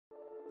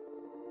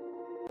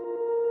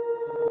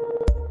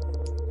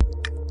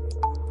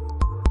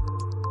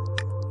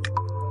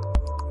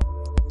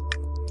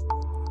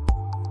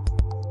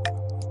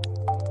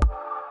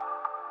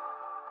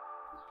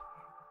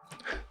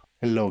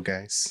Hello,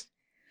 guys.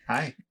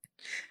 Hi.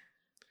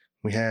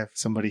 We have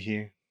somebody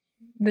here.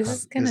 This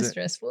is kind of is it?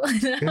 stressful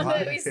now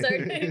that we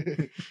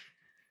started.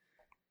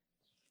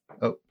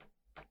 Oh,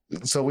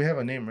 So we have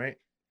a name, right?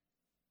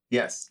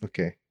 yes.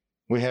 Okay.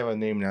 We have a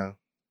name now.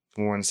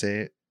 We want to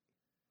say it.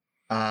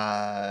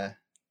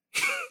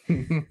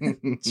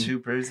 Two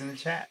birds in the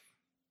chat.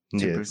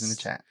 Two birds in the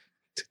Yes. chat.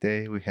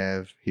 Today we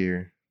have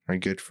here our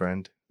good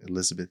friend,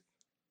 Elizabeth.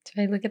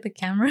 Do I look at the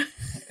camera?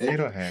 You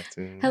don't have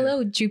to.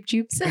 Hello, Joop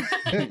Joops.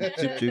 Joop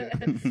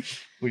joop.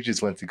 We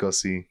just went to go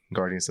see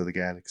Guardians of the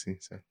Galaxy.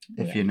 So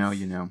If you know,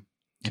 you know.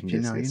 If you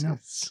know, you know.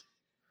 yes.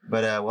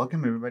 But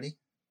welcome everybody.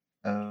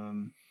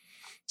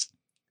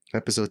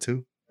 Episode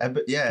 2.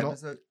 Yeah, No.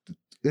 episode.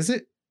 Is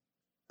it?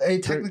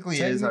 It technically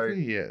is our.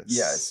 Yes.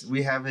 Yes,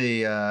 we have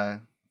a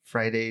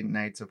Friday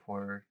Nights of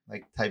Horror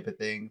like type of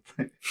thing.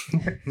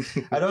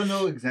 I don't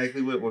know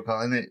exactly what we're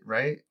calling it,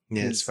 right?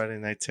 Yeah, it's It's Friday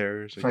Night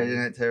Terrors. Friday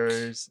Night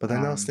Terrors. But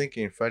then I was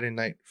thinking Friday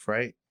Night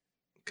Fright,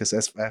 because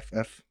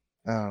SFF.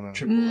 I don't know.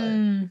 Triple A.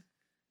 Mm.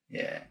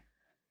 Yeah.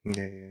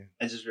 Yeah,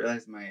 I just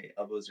realized my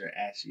elbows are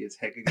ashy as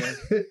heck again.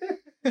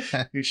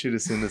 yeah. You should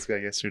have seen this guy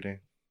yesterday.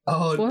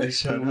 Oh, What?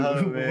 shut we up,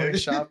 went man.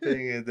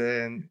 shopping, and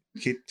then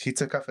he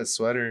took off his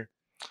sweater,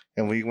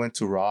 and we went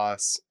to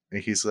Ross,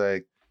 and he's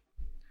like,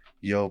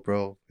 "Yo,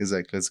 bro," he's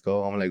like, "Let's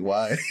go." I'm like,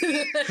 "Why?"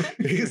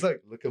 He's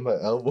like, "Look at my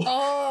elbow."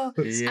 Oh,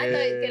 Yeah. I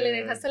thought que le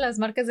dejaste las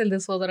marcas del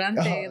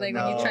desodorante. Like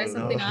when you try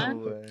something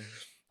on. way.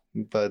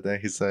 But then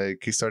he's like,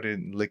 he started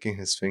licking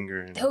his finger.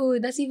 And, Oh,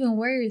 that's even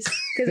worse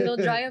because it'll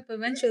dry up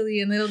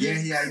eventually and it'll Yeah,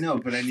 just. yeah, I know,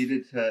 but I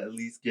needed to at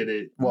least get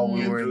it while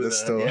we Mm. were in through the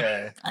store,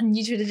 Yeah. And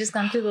you should have just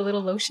gone through the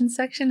little lotion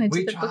section. And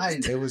We just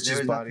tried. It was There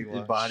just body nothing-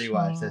 wash. Body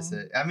wash, Oh. that's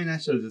it. I mean, I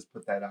should have just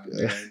put that on.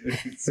 There.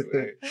 I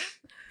swear.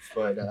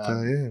 But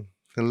yeah,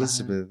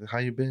 Elizabeth, how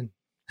you been?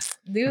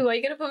 Dude, why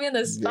you gonna put me on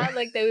the spot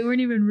like that? We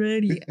weren't even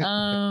ready.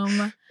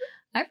 I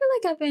feel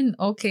like I've been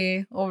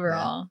okay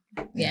overall.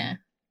 Yeah.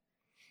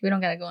 We don't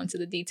gotta go into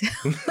the details.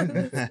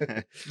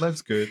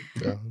 life's good.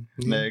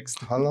 Next.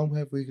 How long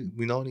have we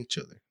known each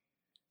other?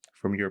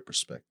 From your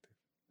perspective.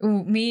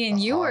 Ooh, me and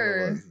you All of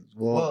were. us.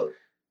 Well,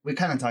 We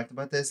kind of talked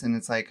about this, and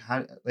it's like,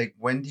 at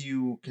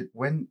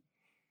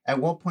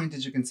what point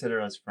did you consider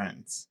us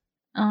friends?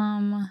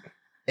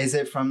 Is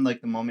it from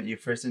like the moment you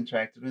first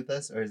interacted with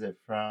us, or is it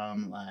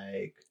from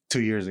like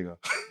 2 years ago.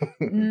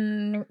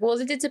 Well,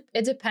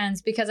 it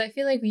depends because I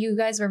feel like you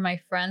guys were my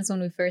friends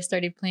when we first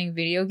started playing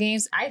video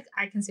games. I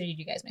considered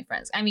you guys my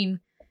friends. I mean,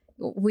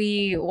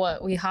 we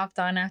hopped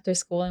on after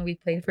school and we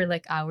played for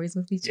like hours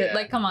with each other. Yeah.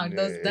 Like, come on,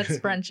 Yeah. that's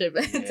friendship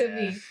to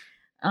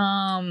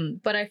Yeah. me.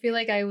 But I feel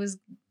like I was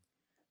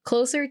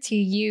closer to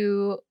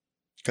you.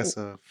 Because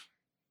of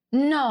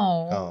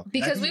No, Oh.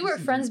 because I we think were this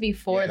is- friends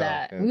before yeah,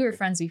 that. okay, We were okay.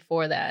 friends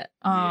before that.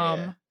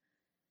 Yeah.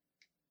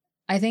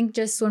 I think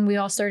just when we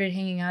all started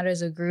hanging out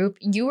as a group,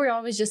 you were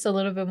always just a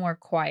little bit more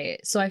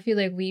quiet. So I feel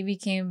like we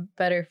became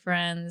better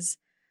friends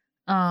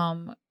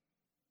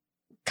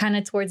kind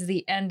of towards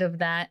the end of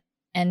that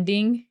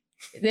ending.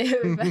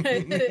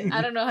 I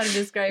don't know how to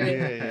describe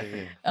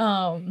it.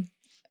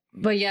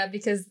 But yeah,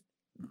 because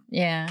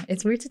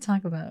it's weird to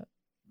talk about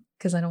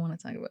because I don't want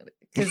to talk about it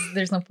because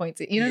there's no point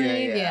to, you know what I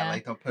mean? Yeah.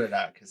 Like, don't put it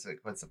out because like,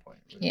 what's the point?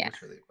 Yeah.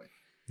 What's really the point?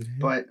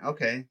 But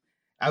okay,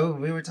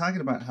 we were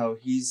talking about how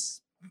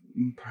he's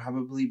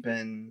probably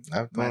been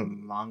I've my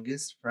known-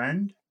 longest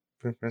friend.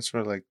 been friends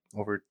for like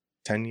over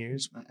 10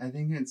 years. I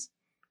think it's.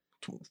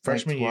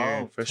 Freshman year.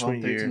 12, Freshman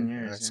 12, year. 13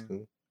 years, High yeah.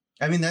 school.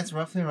 I mean, that's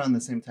roughly around the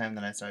same time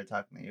that I started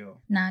talking to you.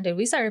 Nah, dude,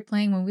 we started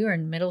playing when we were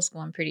in middle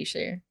school, I'm pretty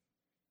sure.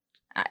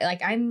 I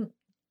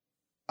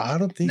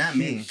don't think Not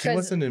me. he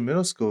wasn't in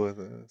middle school with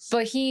us.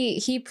 But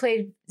he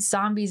played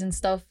zombies and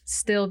stuff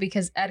still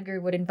because Edgar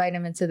would invite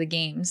him into the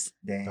games.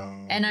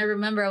 Dang. And I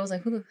remember I was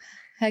like, who the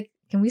heck,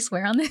 can we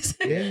swear on this?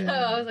 Yeah.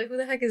 I was like, who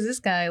the heck is this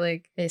guy?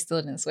 Like, I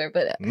still didn't swear,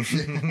 but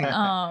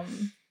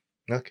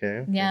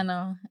Okay. yeah,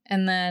 no.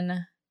 And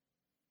then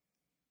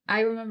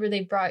I remember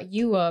they brought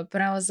you up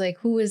and I was like,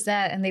 who is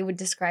that? And they would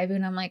describe you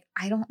and I'm like,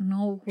 I don't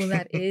know who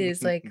that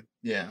is. Like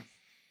Yeah.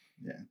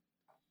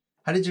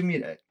 How did you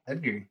meet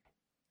Edgar?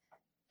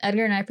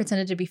 Edgar and I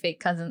pretended to be fake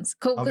cousins.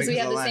 Cool, because we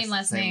have the same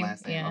last name.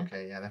 Yeah.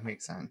 Okay, yeah, that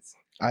makes sense.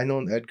 I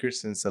known Edgar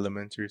since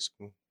elementary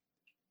school.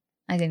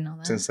 I didn't know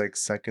that. Since like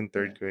second,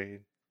 third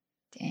grade.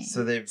 Dang.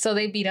 So they've So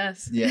they beat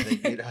us. yeah, they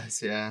beat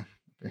us, yeah.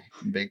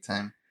 Big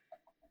time.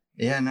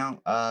 Yeah, no,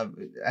 I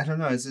don't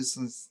know. It's just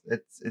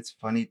it's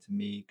funny to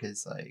me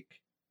because like,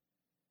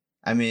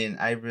 I mean,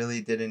 I really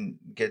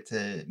didn't get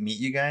to meet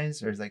you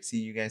guys or like see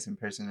you guys in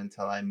person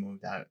until I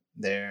moved out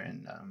there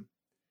and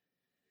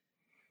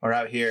or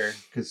out here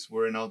because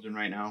we're in Elgin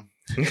right now.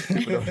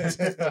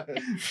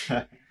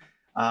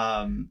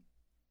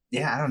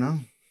 Yeah, I don't know.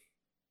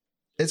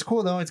 It's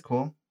cool though. It's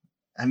cool.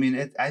 I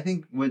mean, I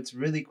think what's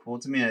really cool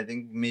to me, I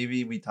think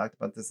maybe we talked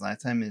about this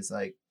last time, is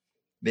like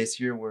this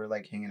year we're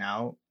like hanging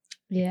out,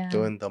 Yeah.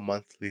 Doing the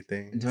monthly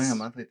thing. doing a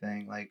monthly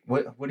thing. Like,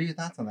 what are your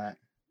thoughts on that?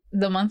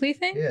 The monthly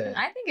thing? Yeah.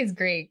 I think it's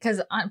great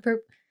because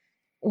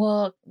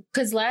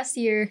last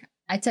year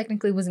I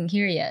technically wasn't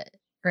here yet,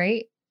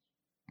 right?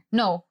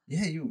 No.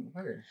 Yeah, you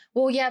were.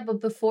 Well, yeah, but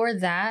before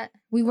that,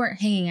 we weren't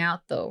hanging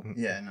out though.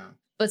 Yeah, no.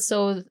 But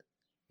so,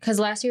 because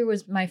last year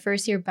was my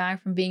first year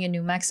back from being in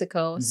New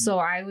Mexico, Mhm. so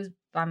I was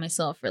by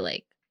myself for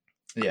like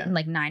Yeah.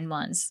 9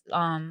 months.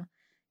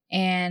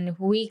 And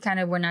we kind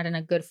of were not in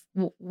a good.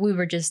 We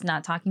were just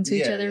not talking to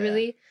each Yeah, other yeah.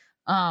 really.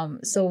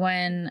 So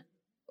when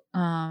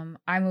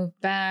I moved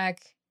back,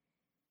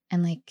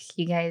 and like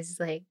you guys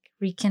like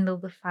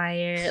rekindled the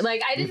fire,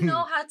 like I didn't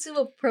know how to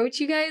approach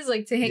you guys,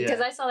 like to hang, because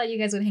Yeah. I saw that you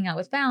guys would hang out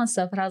with Val and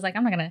stuff, but I was like,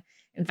 I'm not gonna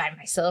invite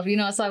myself, you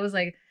know. So I was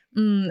like,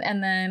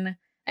 and then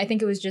I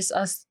think it was just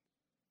us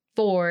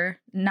 4,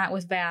 not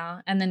with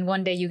Val. And then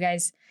one day you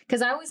guys,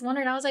 because I always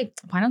wondered, I was like,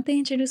 why don't they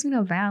introduce me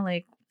to Val?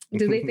 Like,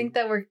 do they think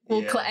that we're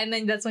cool? Yeah. And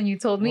then that's when you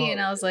told me, and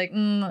I was like,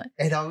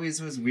 It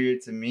always was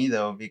weird to me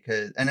though,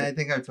 because, and I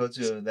think I've told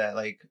you that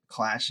like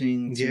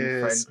clashing two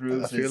friend Yes,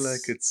 groups. I feel like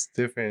it's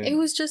different. it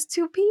was just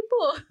 2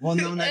 people. Well,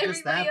 no, not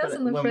just Everybody that, else but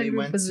in the when friend we group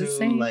went was the to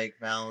same. like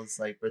Val's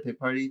like birthday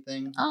party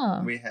thing,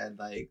 Oh, we had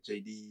like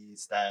JD,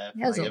 Steph.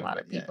 That was like, a lot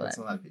of everybody. people Yeah, it's a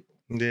that- lot of people.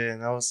 Yeah,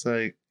 and I was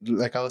like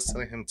I was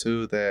telling him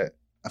too that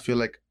I feel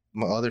like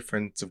my other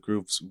friends of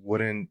groups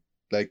wouldn't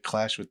like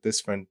clash with this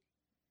friend,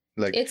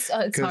 like it's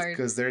hard.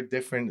 because they're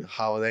different.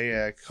 How they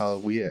act, how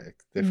we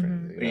act,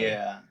 different. you know?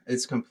 Yeah,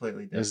 it's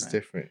completely different. it's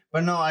different.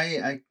 But no,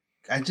 I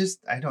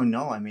don't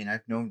know. I mean,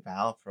 I've known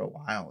Val for a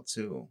while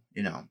too,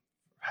 you know,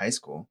 high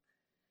school.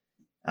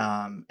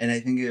 And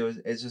I think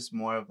it's just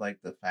more of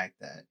like the fact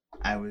that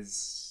I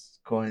was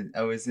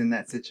in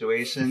that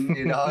situation,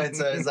 you know, and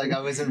so it's like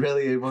I wasn't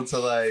really able to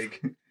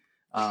like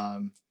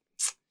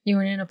You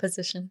weren't in a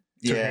position.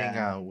 To hang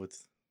out with.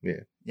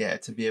 Yeah,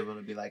 to be able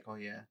to be like, oh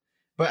yeah.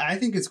 But I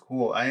think it's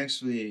cool.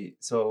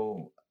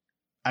 So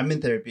I'm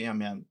in therapy. I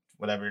mean,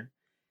 whatever.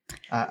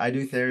 I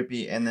do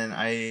therapy, and then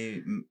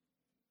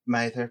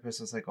my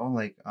therapist was like, oh,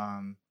 like,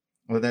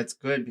 well, that's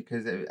good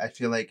because I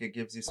feel like it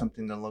gives you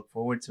something to look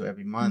forward to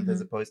every month,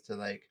 as opposed to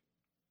like,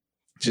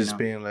 Just know.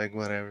 being like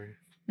whatever.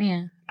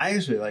 Yeah. I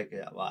actually like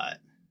it a lot.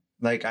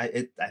 Like I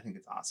think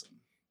it's awesome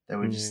that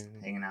we're just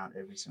Yeah. hanging out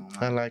every single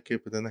I month. like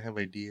it, but then I have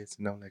ideas,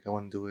 and I'm like, I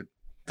want to do it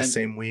the And-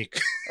 same week.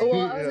 Well,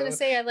 I was You gonna know?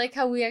 say I like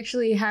how we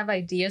actually have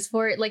ideas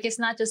for it. Like it's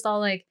not just all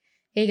like,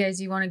 "Hey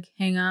guys, you want to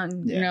hang out?"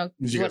 And Yeah. you know,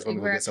 You guys want to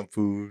go we're- get some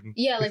food?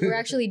 yeah, like we're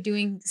actually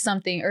doing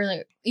something, or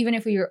like even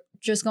if we were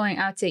just going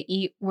out to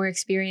eat, we're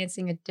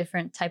experiencing a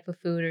different type of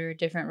food or a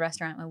different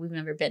restaurant that we've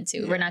never been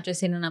to. Yeah. We're not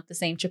just hitting up the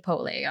same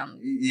Chipotle.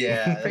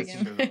 Yeah, that's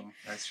Friggin'. true.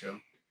 That's true.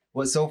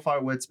 Well, so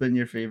far, what's been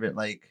your favorite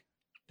like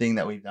thing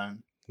that we've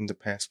done? In the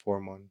past 4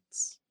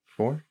 months.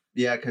 4?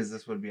 Yeah, because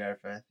this would be our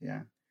fifth.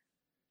 Yeah.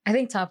 I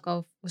think Top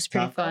Golf was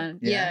pretty Top Golf? fun.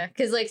 Yeah. Yeah,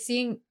 because like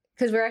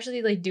because we're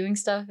actually like doing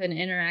stuff and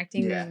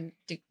interacting. Yeah. And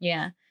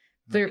yeah.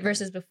 Okay.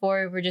 Versus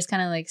before, we're just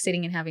kind of like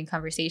sitting and having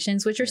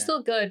conversations, which are Yeah.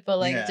 still good, but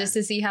like Yeah. just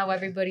to see how Yeah.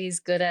 everybody's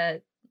good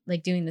at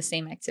like doing the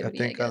same I activity.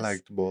 think I guess.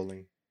 liked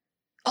bowling.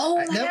 Oh,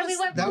 That yeah, was- we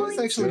went that was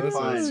bowling actually too.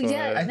 fun.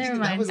 Yeah, I I never think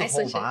mind. that was a I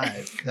whole switched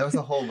it. vibe. That was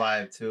a whole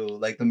vibe too.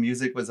 Like the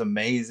music was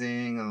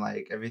amazing and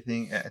like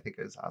everything. I think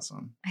it was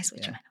awesome. I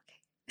switched Yeah. mine.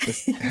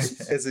 Okay.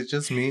 Is it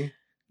just me?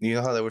 You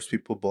know how there was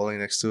people bowling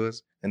next to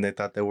us, and they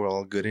thought they were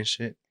all good and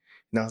shit.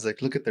 And I was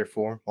like, look at their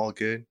form, all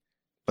good,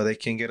 but they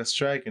can't get a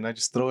strike, and I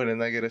just throw it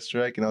and I get a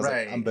strike, and I was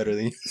Right. like, I'm better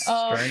than you.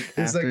 Oh. Strike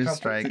It's after like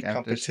strike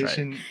after strike.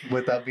 competition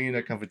without being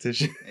a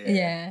competition.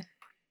 Yeah.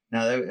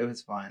 No, it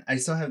was fun. I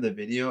still have the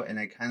video, and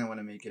I kind of want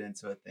to make it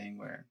into a thing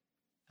where,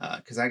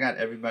 because I got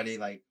everybody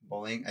like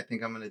bowling. I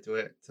think I'm gonna do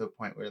it to a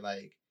point where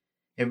like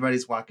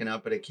everybody's walking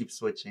up, but it keeps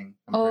switching.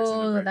 From person to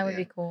Oh, person. that would Yeah.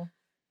 be cool.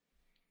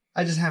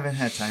 I just haven't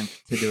had time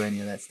to do any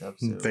of that stuff.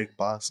 So. Big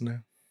boss now.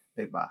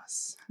 Big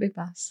boss. Big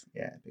boss.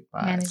 Yeah, big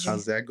boss. Manager.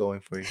 How's that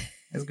going for you?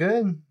 It's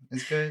good.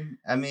 It's good.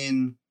 I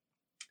mean,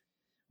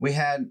 we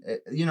had,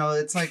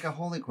 it's like a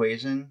whole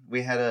equation.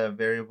 We had a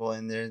variable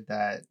in there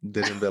that,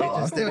 Didn't It belong.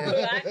 just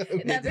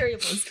didn't. That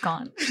variable's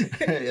gone.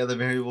 yeah, the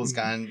variable's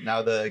gone.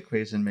 Now the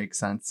equation makes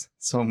sense.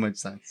 So much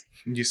sense.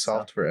 You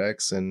solved for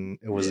X and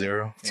it was Yeah.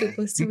 0.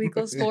 2 + 2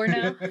 = 4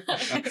 now.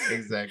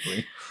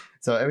 Exactly.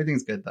 So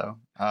everything's good though.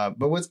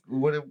 But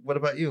what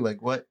about you? Like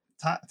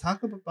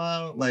talk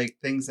about like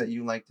things that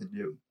you like to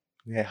do.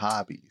 Yeah,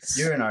 hobbies.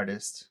 You're an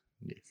artist.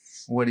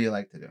 Yes. What do you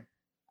like to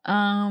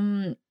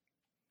do?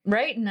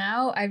 Right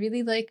now I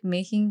really like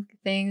making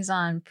things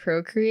on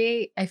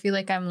Procreate. I feel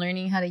like I'm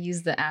learning how to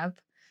use the app,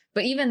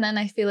 but even then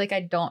I feel like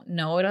I don't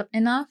know it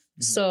enough.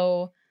 Mhm.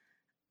 So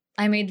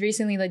I made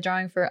recently the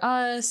drawing for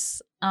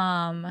us,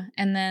 and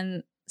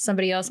then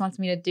somebody else wants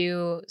me to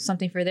do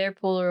something for their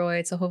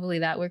Polaroid, so hopefully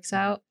that works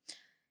out.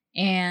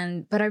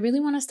 But I really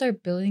want to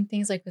start building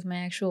things like with my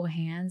actual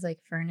hands, like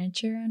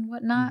furniture and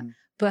whatnot. Mhm.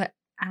 But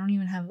I don't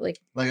even have like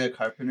Like a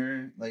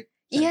carpenter, like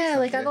yeah,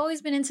 like I've yeah.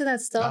 always been into that I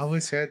stuff.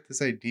 always had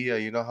this idea.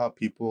 You know how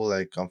people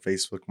like on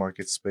Facebook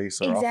Market Space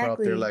or offer up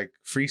their Exactly. like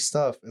free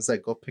stuff. It's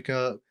like go pick it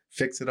up,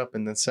 fix it up,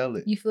 and then sell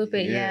it. You flip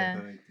it, yeah.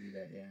 Go like do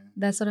that, yeah.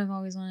 That's what I've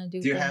always wanted to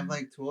do. Do you but- have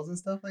like tools and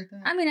stuff like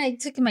that? I mean, I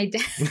took my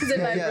dad's and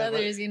my Yeah, but-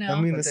 brothers, you know.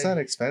 I mean, But it's they- not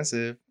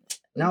expensive.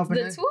 No, but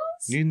the not-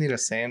 tools? You need a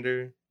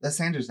sander. the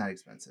sander's not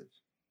expensive.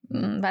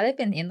 Va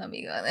dependiendo,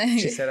 amigo.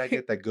 She said I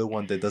get that good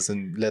one that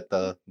doesn't let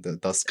the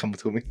dust come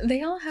to me.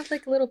 They all have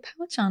like a little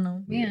pouch on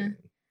them. Yeah.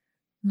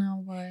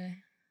 No way.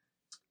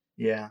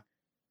 Yeah.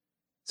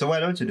 So why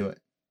don't you do it?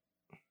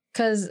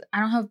 Because I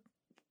don't have,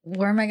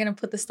 where am I going to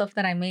put the stuff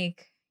that I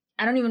make?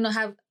 I don't even know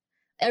how,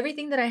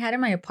 everything that I had in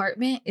my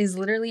apartment is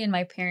literally in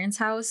my parents'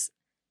 house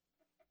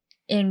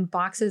in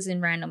boxes in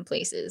random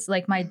places.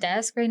 Like my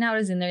desk right now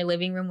is in their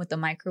living room with the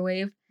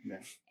microwave. Yeah.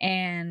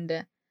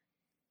 And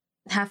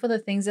half of the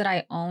things that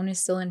I own is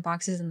still in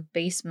boxes in the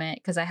basement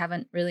because I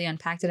haven't really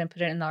unpacked it and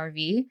put it in the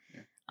RV.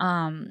 Yeah.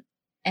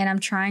 And I'm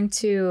trying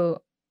to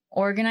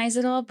organize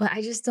it all, but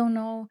I just don't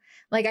know.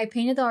 Like I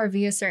painted the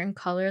RV a certain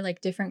color, like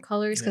different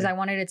colors, because I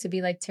wanted it to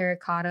be like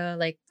terracotta,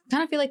 like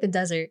kind of feel like the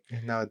desert.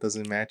 And now it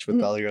doesn't match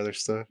with all your other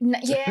stuff.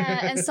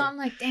 Yeah. And so I'm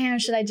like, damn,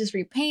 should I just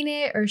repaint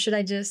it or should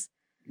I just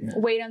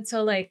wait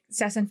until like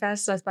se hacen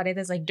fast las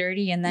paredes like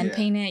dirty and then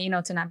paint it, you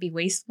know, to not be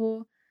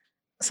wasteful?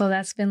 So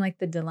that's been like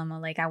the dilemma.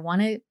 Like I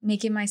want to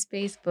make it my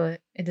space, but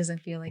it doesn't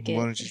feel like it.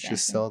 Why don't you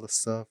just sell the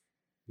stuff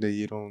that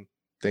you don't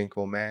think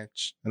will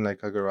match in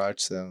like a garage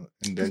sale?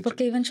 And then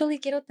porque eventually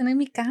quiero tener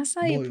mi casa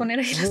y poner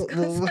ahí las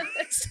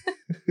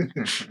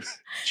cosas.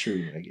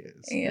 True, I guess.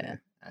 Yeah.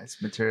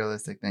 It's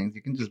materialistic things.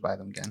 You can just buy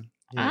them again.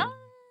 Yeah.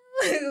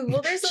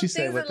 Well, there's some She things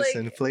said with that this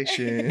like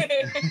inflation.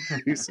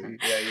 You see.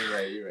 Yeah, you're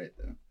right. You're right,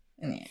 though.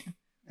 Yeah.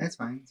 It's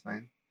fine. It's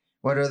fine.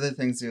 What other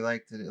things do you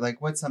like to do?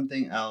 Like, what's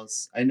something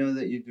else? I know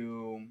that you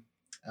do,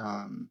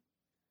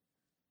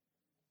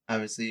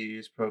 obviously you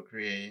use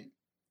Procreate.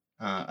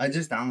 I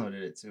just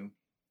downloaded it too.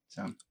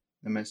 So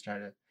I must try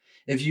to,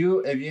 if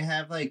you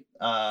have like,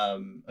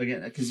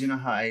 again, cause you know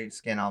how I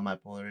scan all my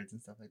Polaroids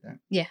and stuff like that.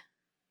 Yeah.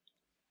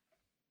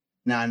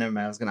 No, never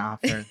mind. I was going to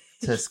offer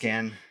to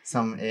scan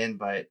some in,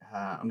 but,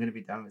 I'm going to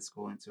be done with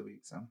school in 2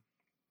 weeks. So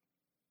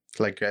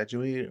Like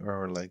graduate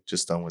or like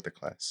just done with the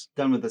class?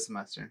 done with the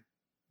semester.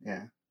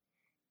 Yeah.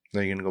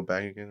 Are you gonna go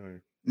back again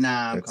or?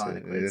 Nah, I'm That's calling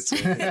it it. quits.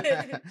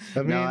 I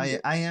mean, No,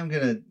 I am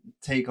gonna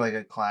take like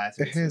a class.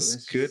 Or it two. has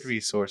It's good just-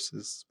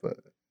 resources, but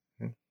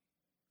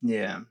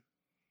Yeah.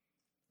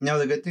 No,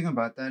 the good thing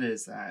about that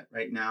is that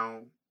right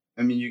now,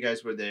 I mean, you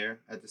guys were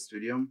there at the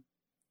studio.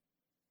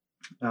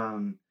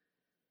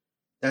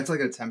 That's like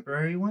a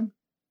temporary one.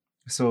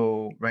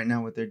 So right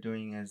now, what they're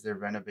doing is they're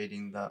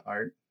renovating the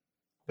art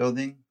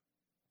building,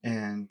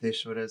 and they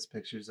showed us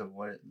pictures of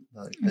what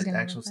like It's the gonna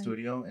actual look like.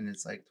 studio, and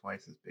it's like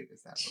twice as big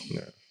as that room.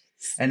 yeah.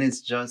 And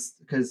it's just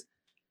because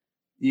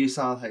you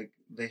saw like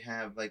they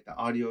have like the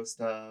audio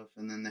stuff,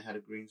 and then they had a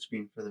green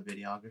screen for the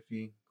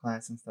videography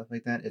class and stuff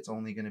like that. It's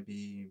only gonna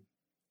be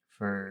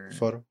for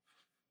photo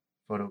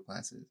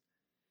classes.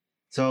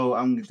 So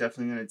I'm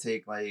definitely gonna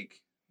take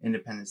like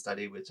independent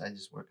study, which I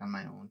just work on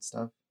my own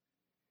stuff.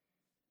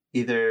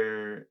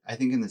 Either I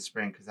think in the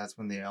spring, because that's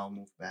when they all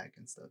move back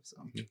and stuff. So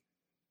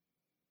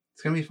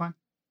it's gonna be fun.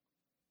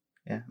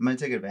 Yeah, I'm gonna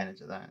take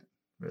advantage of that.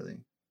 Really.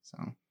 So.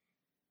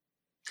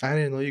 I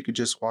didn't know you could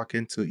just walk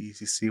into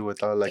ECC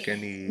without like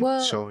any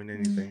Well, showing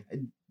anything.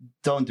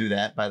 Don't do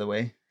that, by the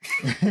way.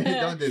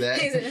 Don't do that.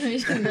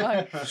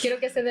 Quiero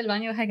que esté del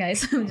baño. Hi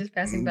guys, I'm just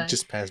passing by.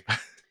 Just pass by.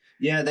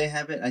 Yeah, they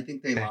have it. I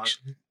think they lock.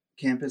 Actually,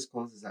 Campus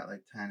closes at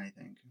like 10, I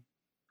think.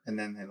 And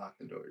then they lock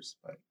the doors.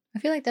 But I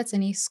feel like that's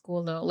any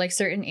school though. Like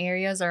certain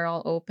areas are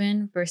all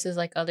open versus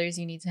like others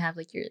you need to have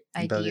like your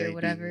ID The or ID,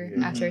 whatever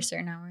yeah. after a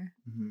certain hour.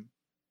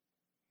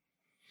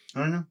 I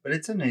don't know. But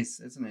it's a nice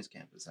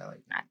campus. I like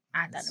it.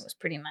 I thought it was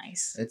pretty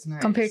nice. It's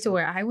nice. Compared to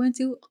where I went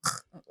to.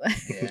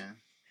 Yeah.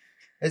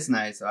 It's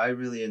nice. I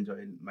really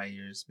enjoyed my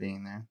years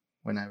being there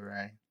whenever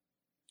I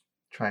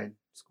tried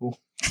school.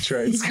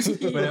 tried school.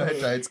 Whenever I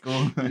tried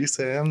school. You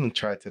said I'm gonna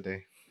try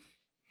today.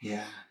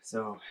 Yeah.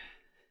 So,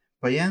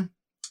 but yeah.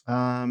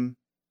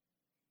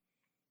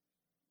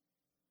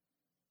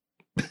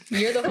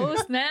 You're the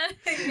host, man.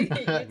 You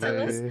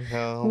tell us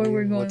where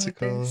we're going What's with it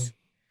called? this.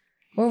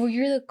 Well,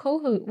 you're the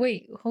co-host.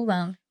 Wait, hold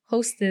on.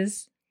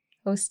 Hostesses.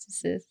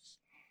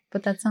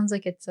 But that sounds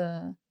like it's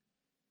a.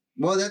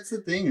 Well, that's the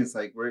thing. It's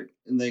like we're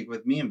like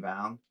with me and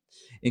Val.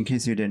 In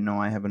case you didn't know,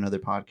 I have another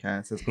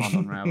podcast. It's called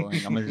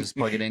Unraveling. I'm gonna just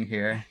plug it in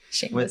here with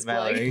Shameless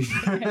plug.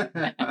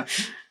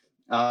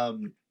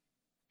 Valerie.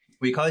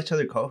 We call each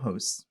other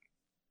co-hosts.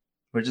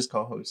 We're just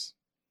co-hosts,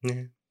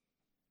 Yeah,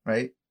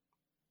 right?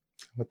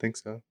 I think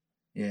so.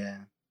 Yeah.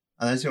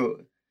 Unless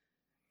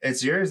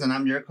it's yours and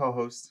I'm your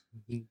co-host.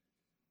 Mhm.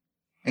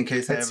 In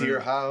case I It's ever, your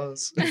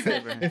house.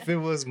 ever- If it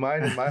was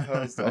mine in my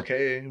house,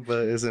 okay, but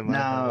is it my No,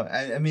 house?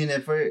 I mean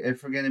if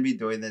we're gonna be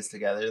doing this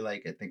together,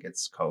 like I think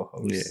it's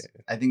co-host.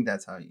 Yeah. I think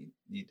that's how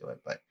you do it.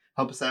 But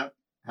help us out.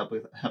 Help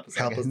us Help us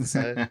guys.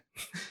 decide.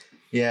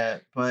 Yeah,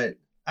 but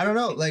I don't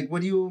know. Like,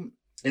 what do you?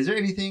 Is there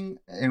anything?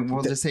 And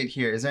we'll just say it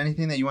here. Is there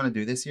anything that you want to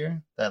do this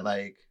year that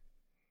like?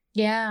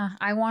 Yeah,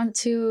 I want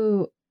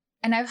to,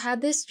 and I've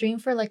had this dream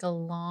for like a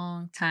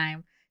long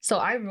time. So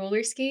I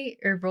roller skate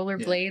or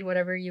rollerblade,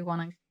 whatever you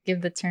want to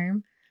give the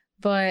term.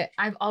 But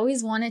I've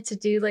always wanted to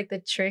do like the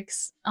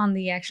tricks on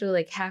the actual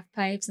like half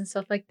pipes and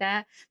stuff like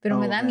that. Pero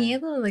me da Okay.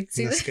 miedo, like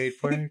In the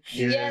skate park?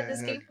 yeah, the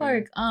skate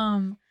park.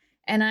 And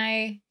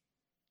I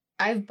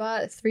I've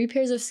bought 3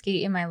 pairs of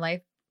skate in my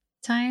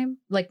lifetime,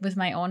 like with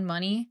my own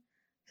money.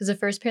 Because the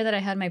first pair that I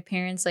had, my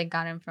parents like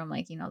got them from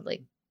like,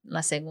 like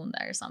La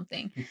Segunda or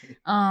something.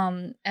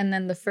 And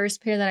then the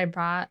first pair that I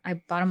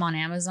bought them on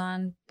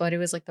Amazon, but it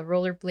was like the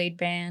Rollerblade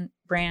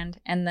brand.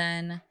 And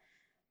then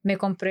me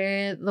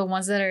compré the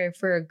ones that are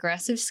for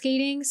aggressive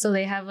skating. So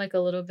they have like a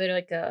little bit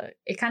like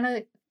it kind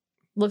of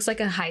looks like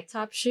a high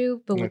top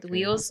shoe, but with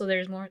wheels. So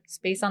there's more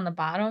space on the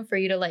bottom for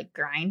you to like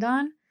grind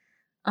on.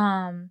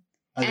 Are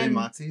they and-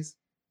 Moxies?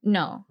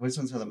 No, Which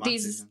ones are the Moxies?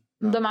 These-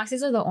 Oh, the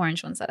Moxies are the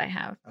orange ones that I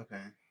have.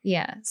 okay.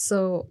 Yeah.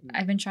 So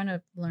I've been trying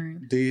to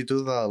learn. Do you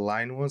do the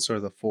line ones or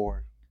the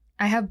 4?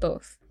 I have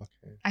both.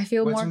 Okay. I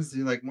feel Which more. ones do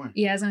you like more?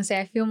 Yeah, I was gonna say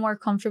I feel more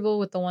comfortable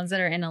with the ones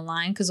that are in a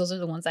line because those are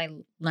the ones I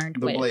learned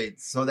The with.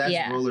 blades. So that's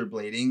Yeah.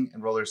 rollerblading,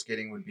 and roller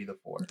skating would be the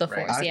 4. The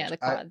right? fours, yeah, the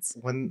quads.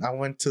 When I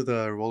went to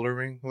the roller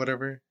ring,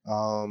 whatever,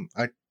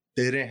 I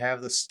they didn't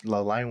have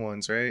the line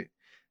ones, right?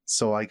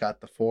 So I got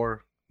the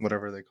 4,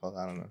 whatever they call it,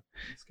 I don't know,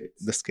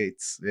 Skates. the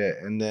skates. Yeah,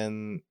 and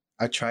then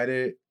I tried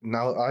it.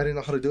 Now I didn't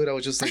know how to do it. I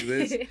was just like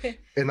this,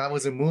 and I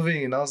wasn't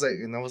moving, and I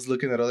was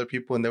looking at other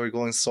people, and they were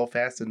going so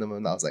fast in them,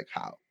 and I was like,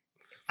 how?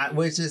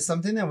 Which is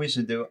something that we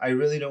should do. I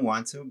really don't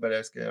want to, but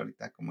es que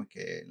ahorita como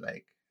que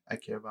like I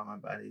care about my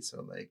body,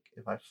 so like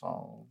if I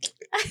fall,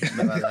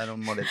 me va a dar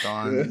un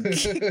moretón.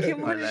 Qué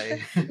Or,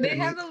 like, They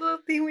have a little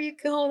thing where you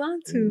can hold on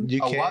to. You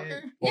A can't.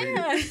 walker? or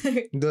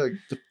you- Yeah.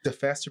 the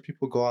faster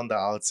people go on the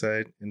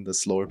outside, and the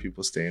slower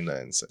people stay in the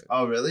inside.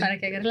 Oh really? Para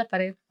que agarre la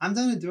pared. I'm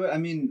down to do it. I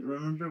mean,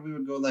 remember we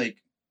would go like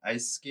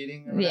ice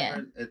skating or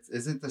whatever? Yeah.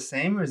 Is it the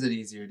same or is it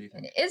easier, do you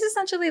think? It's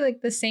essentially like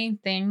the same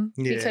thing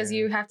because Yeah.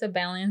 you have to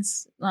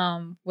balance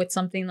with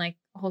something like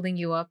holding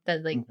you up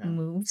that like Okay.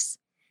 moves.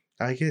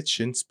 I get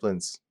shin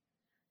splints.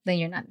 Then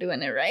you're not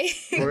doing it right.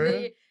 For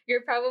real?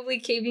 You're probably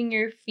caving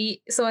your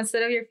feet. So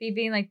instead of your feet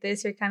being like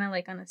this, you're kind of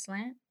like on a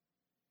slant.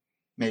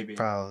 Maybe.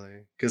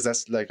 Probably because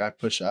that's like I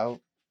push out.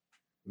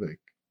 Like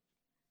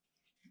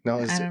no,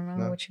 I it's don't know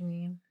no. what you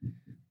mean.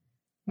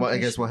 Well, I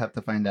guess we'll have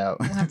to find out.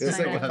 We'll have to It's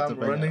find like out. if I'm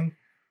running,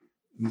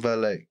 but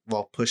like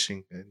while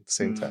pushing at the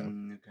same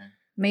time. Okay.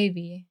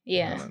 Maybe. I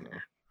Yeah. don't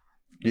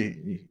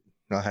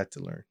know. I had to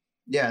learn.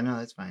 Yeah, no,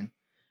 that's fine.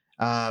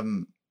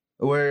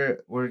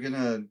 We're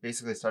gonna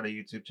basically start a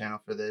YouTube channel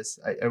for this.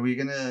 Are we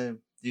gonna?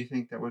 Do you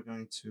think that we're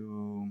going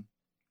to?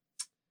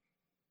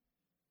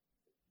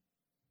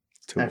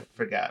 I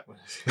forgot.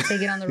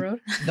 Take it on the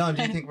road. No,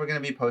 do you think we're gonna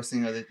be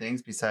posting other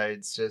things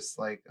besides just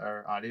like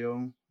our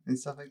audio and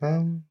stuff like that?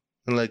 And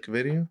like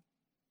video,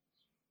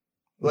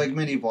 Like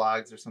mini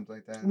vlogs or something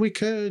like that. we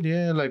could,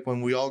 yeah, like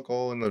when we all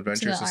go on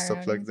adventures and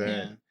stuff like island.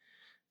 that.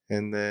 Yeah.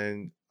 And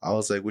then I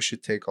was like, we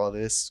should take all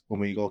this when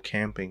we go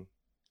camping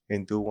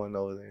and do one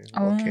over there.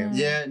 Go camping.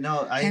 Yeah,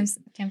 no,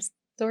 Camp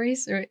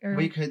stories or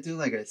we could do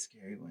like a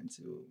scary one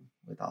too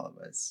with all of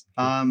us.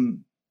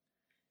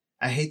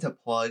 I hate to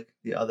plug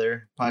the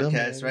other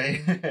podcast,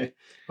 right?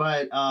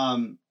 But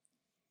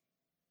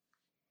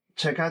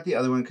check out the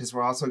other one because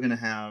we're also gonna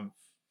have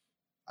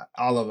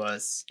all of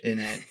us in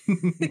it.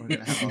 We're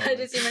gonna have all I of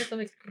just us. see my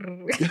stomach.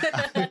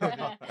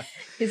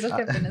 It's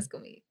okay, apenas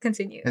comí.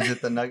 Continue. Is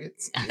it the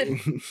nuggets?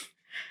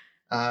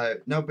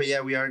 No, but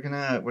yeah, we're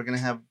gonna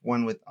have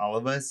one with all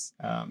of us.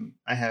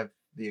 I have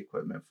the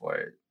equipment for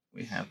it.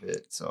 We have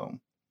it, so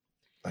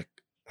Like,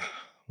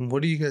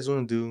 what do you guys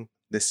want to do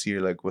this year,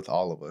 like with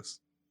all of us?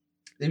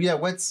 yeah.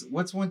 What's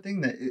one thing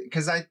that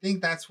because I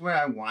think that's where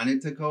I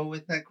wanted to go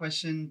with that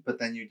question, but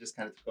then you just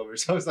kind of took over.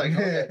 So I was like,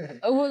 okay.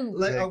 Oh, well,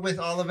 Like, with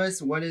all of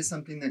us, what is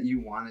something that you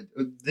wanted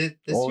this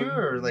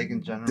year or like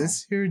in general?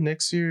 This year,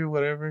 next year,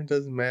 whatever, it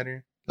doesn't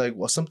matter. Like,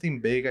 well,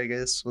 something big, I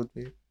guess, would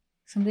be.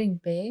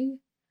 something big.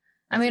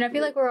 I mean, I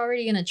feel like we're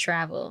already gonna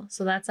travel,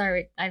 so that's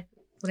already. I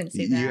wouldn't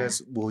say You that.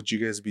 guys, would you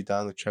guys be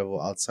down to travel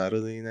outside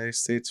of the United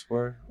States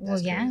for Well,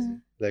 That's yeah,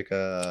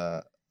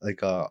 crazy.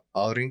 like a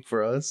outing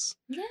for us?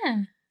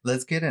 yeah.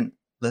 Let's get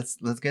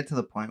to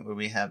the point where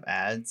we have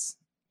ads,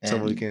 So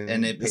we can-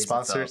 and it the pays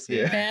sponsors,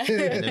 itself.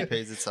 yeah. And it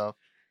pays itself.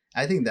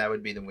 I think that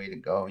would be the way to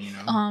go. You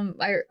know,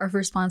 Our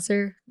first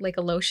sponsor, like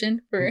a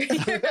lotion for.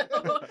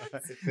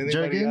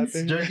 Anybody out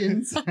there?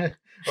 Jergens,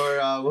 or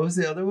what was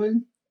the other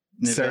one?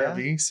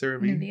 Nivea?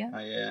 CeraVe. Nivea. Oh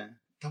yeah.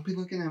 Don't be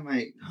looking at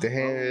my.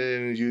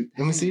 Damn, you.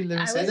 Let me see. Let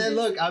me I see. And then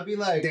look, I'll be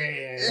like,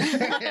 Damn.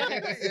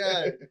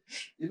 Yeah.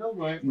 You know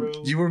what, bro?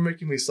 You were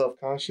making me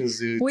self-conscious,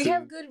 dude. We too.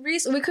 have good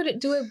reason. We could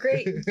do it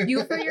great.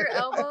 You for your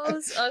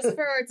elbows, us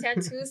for our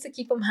tattoos to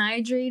keep them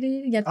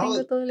hydrated. Ya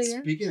tengo todo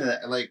legal. Speaking of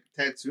that, like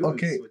tattoos.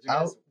 Okay, what you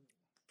guys-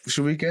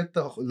 Should we get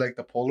the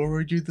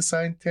Polaroid you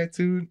designed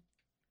tattooed?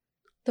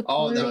 The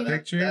Oh no, Polaroid.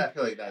 picture? I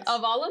feel like that's.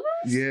 Of all of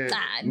us? Yeah.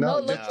 Ah, No,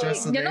 no, look,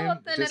 just the yo no voy a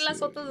name, tener just las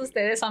the- fotos de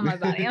ustedes on my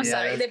body. I'm Yeah,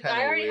 sorry. that's I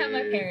kinda already have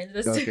my weird. parents.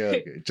 That's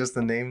Okay. Just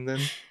the name then.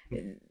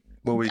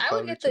 What we I call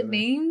would get each the other?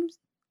 names,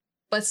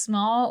 but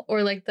small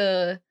or like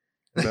the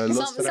The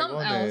Los Some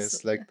Dragones,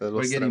 else. like the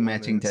We're Los getting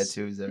matching Dragones.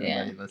 tattoos,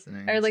 everybody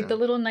listening. or like so. the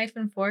little knife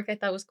and fork. I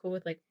thought was cool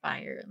with like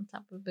fire on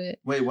top of it.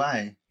 Wait,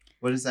 why?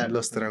 What is that?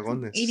 Los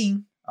Dragones.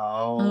 Eating.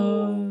 Oh,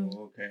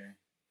 Oh. okay.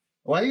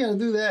 Why you gotta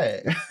do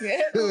that?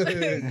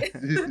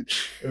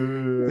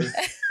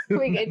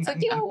 Wait, it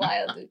took you a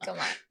while, dude. Come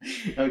on.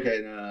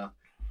 Okay, no.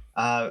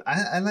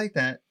 I like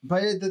that,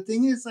 but the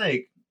thing is,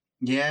 like,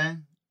 yeah,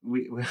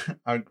 we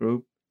our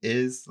group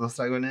is Los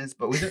Dragones,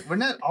 but we're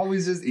not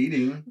always just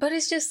eating. But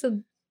it's just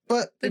the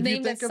But The if you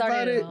name that think about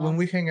started it it, when all.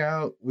 we hang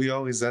out, we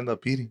always end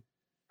up eating.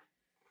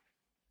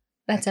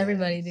 that's I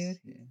everybody, guess, dude.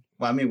 Yeah.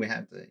 Well, I mean, we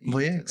have to. Eat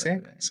Well, yeah, together,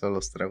 exactly. right? So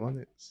Los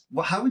Dragones.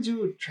 Well, how would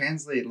you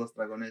translate Los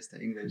Dragones to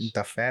English?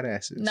 The fat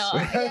asses. No.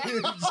 I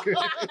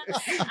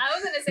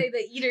was gonna say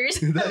the eaters.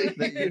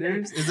 The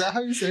eaters? Is that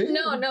how you say it?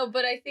 No,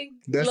 but I think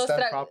That's Los the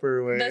Dra-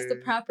 proper way. That's the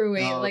proper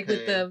way, Oh, like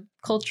with okay. the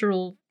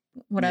cultural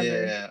whatever.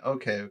 Yeah.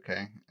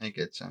 Okay. I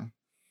get you.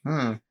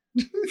 Huh.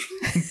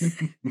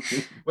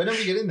 When are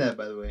we getting that,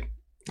 by the way?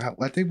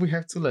 I think we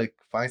have to like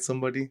find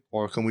somebody,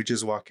 or can we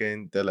just walk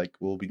in? They're like,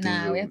 we'll be doing.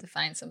 Nah, we have to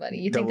find somebody.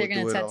 You That think they're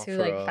will gonna do it all tattoo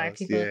for like 5 us,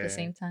 people at yeah. the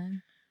same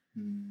time?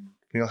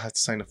 We all have to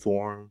sign a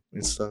form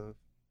and stuff.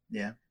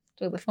 Yeah.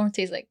 So the form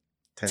takes like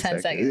 10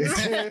 seconds.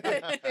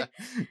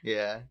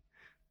 Yeah.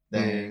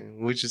 Dang.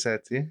 And we just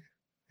had to. Yeah,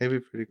 it'd be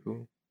pretty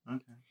cool.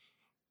 Okay.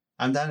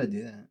 I'm down to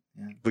do that.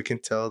 Yeah. We can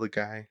tell the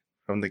guy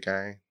from the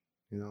guy,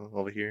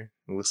 over here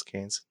in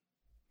Wisconsin.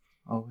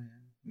 Oh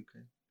yeah.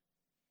 Okay.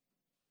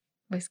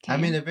 whiskey. I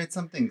mean, if it's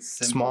something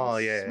simple,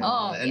 Small, yeah.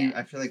 Small, yeah.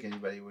 I feel like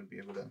anybody would be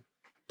able to.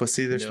 But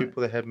see, there's Do it.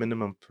 people that have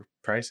minimum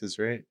prices,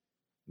 right?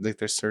 Like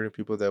there's certain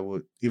people that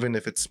would, even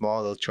if it's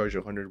small, they'll charge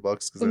 $100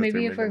 because but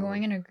maybe if we're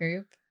going in a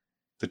group,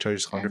 they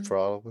charge $100 for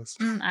all of us.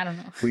 I don't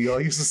know. We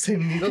all use the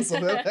same needle, so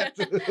they'll have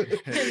to.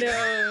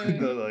 No.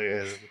 No,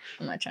 yeah.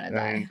 I'm not trying to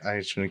die. I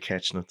ain't trying to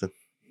catch nothing.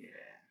 Yeah.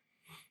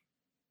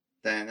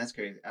 Damn, that's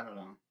crazy. I don't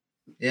know.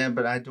 Yeah,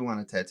 but I do want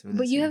a tattoo. But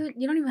this you year. haven't.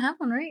 You don't even have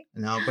one, right?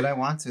 No, but I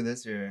want to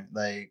this year.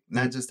 Like,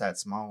 not just that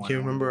small one. You I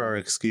wanna remember do- our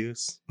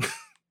excuse?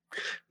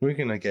 We're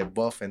gonna get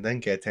buff and then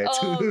get tattoos.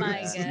 Oh my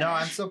Yeah. God. No,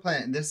 I'm still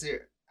planning this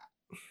year.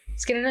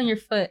 Just get it on your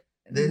foot.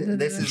 This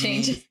Doesn't is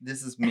change. me.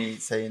 This is me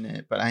saying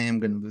it, but I am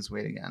gonna lose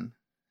weight again.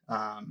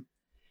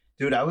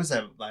 Dude, I lost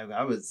a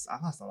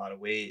lot of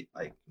weight.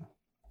 Like,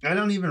 I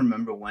don't even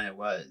remember when it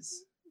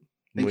was. I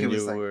think When it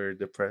was you like, were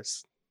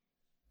depressed.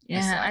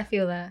 Yeah, I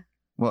feel that.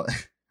 well,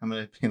 I'm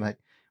gonna be like,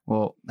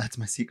 well, that's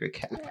my secret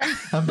cap.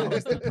 I'm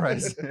always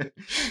depressed.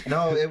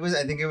 No,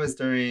 I think it was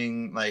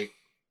during like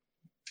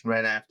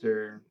right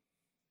after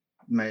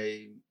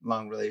my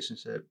long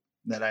relationship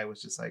that I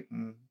was just like,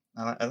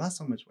 I lost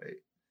so much weight,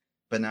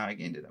 but now I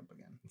gained it up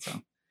again.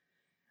 So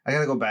I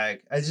gotta go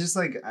back. I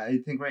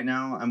think right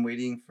now I'm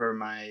waiting for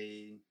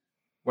my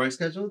work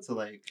schedule to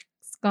like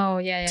Oh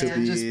yeah, To yeah.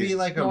 be- just be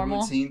like a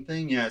normal. routine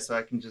thing. Yeah, so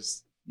I can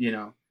just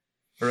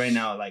but right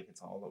now like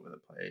it's all over the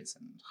place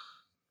and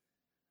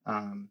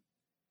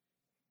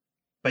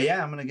but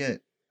yeah,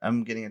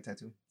 I'm getting a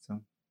tattoo.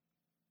 So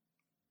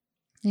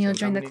You'll So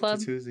join how the many club.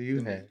 tattoos do you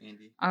have?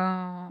 Andy.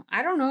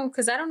 I don't know,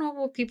 because I don't know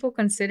what people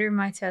consider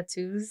my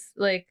tattoos.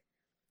 Like,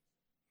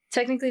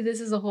 technically, this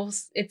is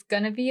it's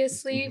gonna be a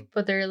sleeve,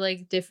 but they're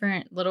like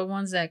different little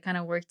ones that kind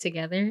of work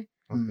together.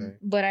 Okay.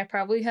 But I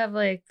probably have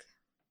like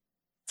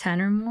 10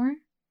 or more.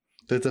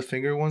 Did the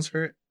finger ones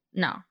hurt?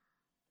 No,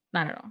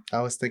 not at all.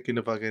 I was thinking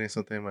about getting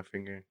something in my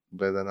finger,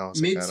 but then I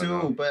was Me like, I too,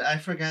 don't know. but I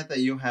forgot that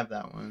you have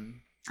that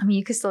one. I mean,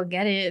 you can still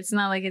get it. It's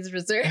not like it's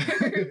reserved.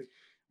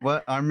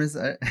 What arm is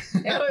that?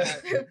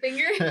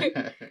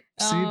 Finger.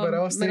 See, but I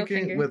was Middle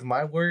thinking finger. with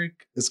my work,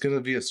 it's gonna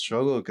be a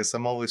struggle because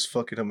I'm always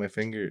fucking up my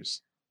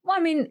fingers. Well,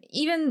 I mean,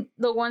 even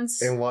the ones.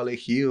 And while it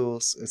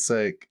heals, it's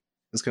like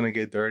it's gonna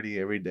get dirty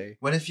every day.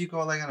 What if you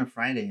go like on a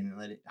Friday and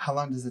let it? How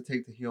long does it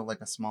take to heal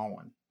like a small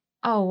one?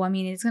 Oh, I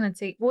mean, it's gonna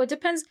take. Well, it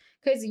depends,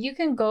 because you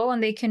can go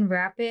and they can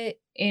wrap it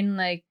in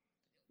like,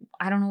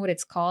 I don't know what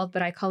it's called,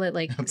 but I call it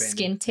like A Band-Aid.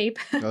 skin tape.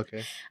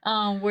 Okay.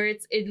 Where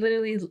it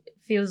literally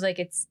feels like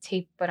it's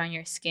tape but on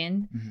your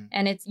skin, Mhm.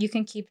 and you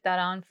can keep that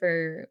on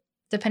for,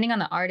 depending on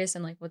the artist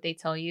and like what they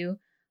tell you,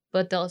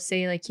 but they'll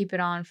say like keep it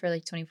on for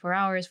like 24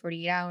 hours,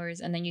 48 hours,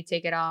 and then you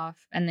take it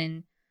off, and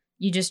then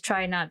you just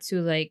try not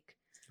to like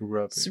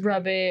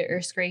rub it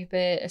or scrape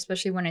it,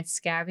 especially when it's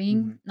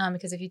scabbing.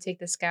 Because if you take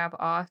the scab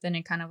off, then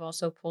it kind of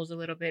also pulls a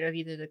little bit of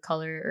either the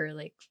color or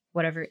like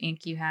whatever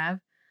ink you have,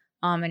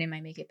 and it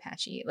might make it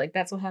patchy. Like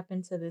that's what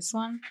happened to this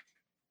one.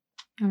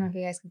 I don't know if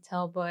you guys can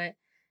tell, but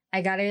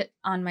I got it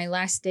on my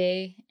last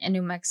day in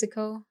New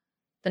Mexico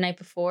the night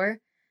before,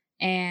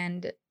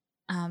 and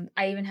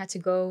I even had to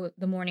go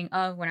the morning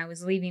of when I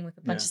was leaving with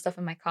a bunch of stuff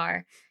in my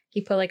car. He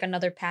put like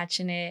another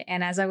patch in it,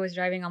 and as I was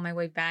driving on my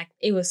way back,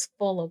 it was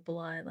full of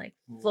blood, like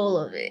full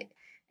of it,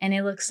 and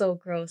it looked so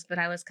gross. But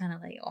I was kind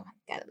of like, "Oh my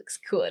God, it looks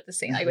cool." At the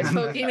same, I was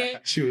poking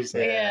it. She was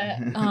like,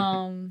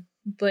 Yeah.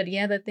 But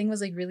yeah, the thing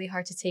was like really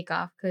hard to take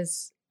off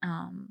because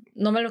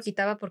no me lo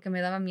quitaba porque me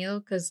daba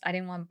miedo because I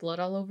didn't want blood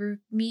all over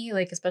me,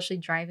 like especially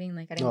driving.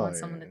 Like I didn't Oh, want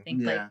someone to yeah.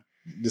 think like, Yeah.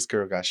 this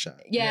girl got shot.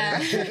 yeah.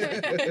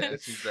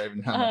 She's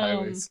driving down the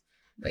highways.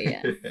 But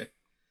yeah.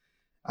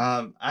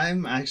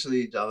 I'm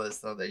actually jealous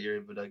though that you're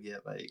able to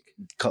get like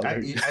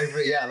Color.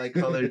 like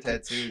colored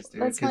tattoos,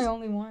 dude. That's my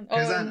only one.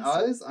 Because Oh, on and so-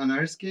 us, on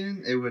our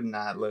skin, it would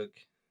not look.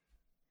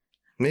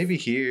 Maybe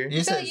here.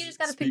 I feel like you just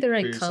gotta pick the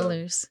right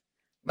colors.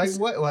 Like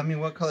what? Well, I mean,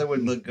 what color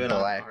would look good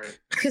Black. on art?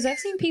 Because I've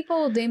seen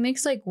people, they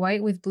mix like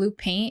white with blue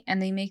paint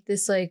and they make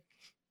this like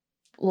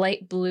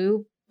light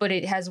blue, but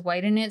it has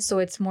white in it, so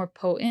it's more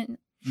potent.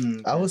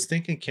 I was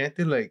thinking, can't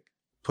they like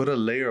put a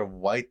layer of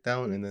white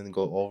down and then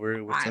go over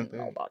it with I don't something?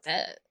 know about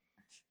that.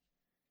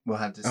 We'll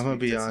have to. I'm gonna speak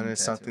be to some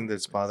honest, tattoo something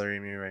that's artists.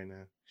 bothering me right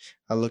now.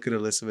 I look at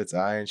Elizabeth's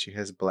eye and she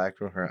has black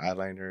from her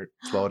eyeliner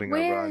floating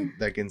Where? around,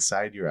 like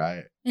inside your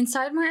eye,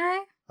 Inside my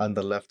eye? on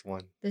the left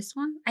one. This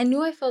one? I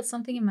knew I felt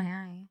something in my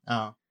eye.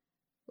 Oh,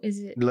 Is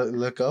it?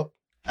 Look up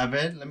I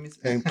bet. Let me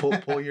see. and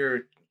pull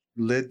your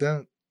lid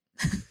down.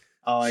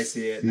 Oh, I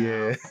see it. Now.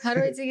 Yeah. How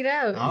do I take it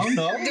out? I don't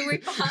know. Do we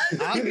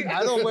pause?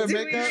 I don't wear Do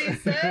we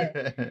makeup.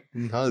 reset?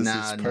 No, this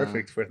Nah, is nah.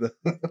 perfect for the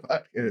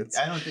podcast.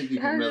 I don't think you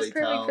How can is really this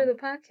perfect tell. for the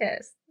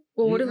podcast?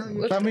 Well, what You if,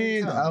 know, what I if-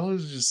 mean, tell. I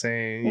was just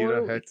saying you What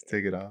don't do- have to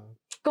take it off.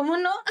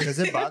 ¿Cómo no? Does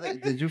it bother?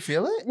 Did you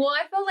feel it? Well,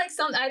 I felt like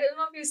I don't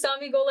know if you saw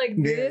me go like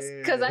this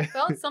because I Yeah.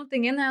 felt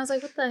something in there. I was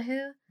like, what the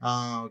hell?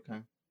 Oh,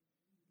 okay.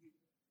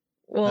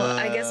 Well,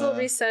 I guess we'll Uh,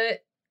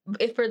 reset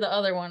it for the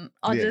other one.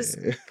 I'll just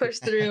push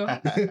through.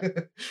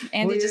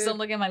 Andy, Well, just yeah, don't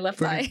look at my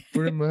left eye.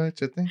 pretty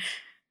much, I think.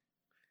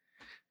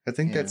 I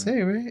think that's Yeah.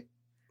 it, right?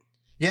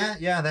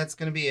 Yeah, that's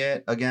gonna be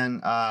it.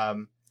 Again,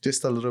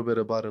 Just a little bit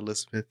about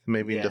Elizabeth.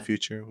 Maybe in the Yeah.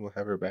 future we'll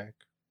have her back.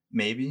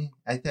 maybe.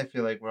 I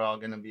feel like we're all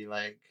gonna be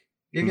like,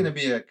 you're Hmm. gonna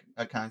be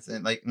a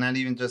constant, like not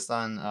even just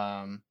on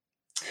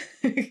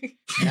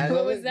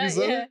What was that?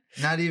 Yeah.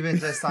 not even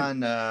just on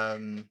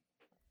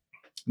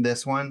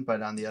this one,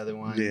 but on the other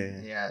one.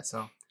 Yeah. Yeah.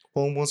 So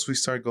Well, once we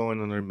start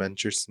going on our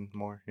adventures and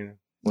more, we'll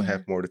Yeah.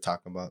 have more to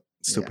talk about.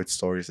 Stupid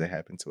stories that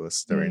happen to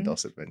us during Mhm.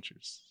 those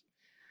adventures.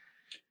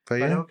 But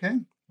but yeah, okay.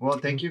 Well,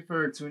 thank you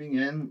for tuning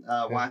in,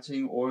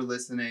 watching or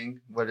listening,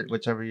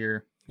 whichever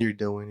you're. you're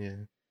doing,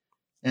 yeah.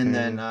 And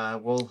then Yeah.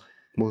 we'll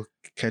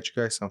Catch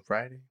you guys on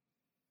Friday.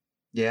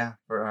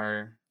 for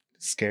our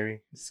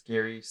Scary.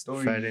 scary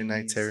stories. Friday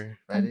night terror.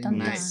 Friday Dun, dun,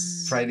 night.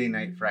 dun. Friday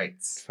night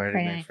frights.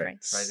 Friday Night night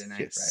frights. Friday night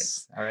Yes.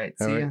 frights. All right.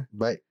 All See right. ya.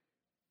 Bye.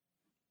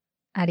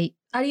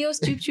 Adios,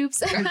 choop choops.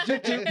 All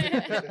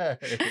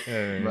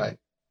right. Bye.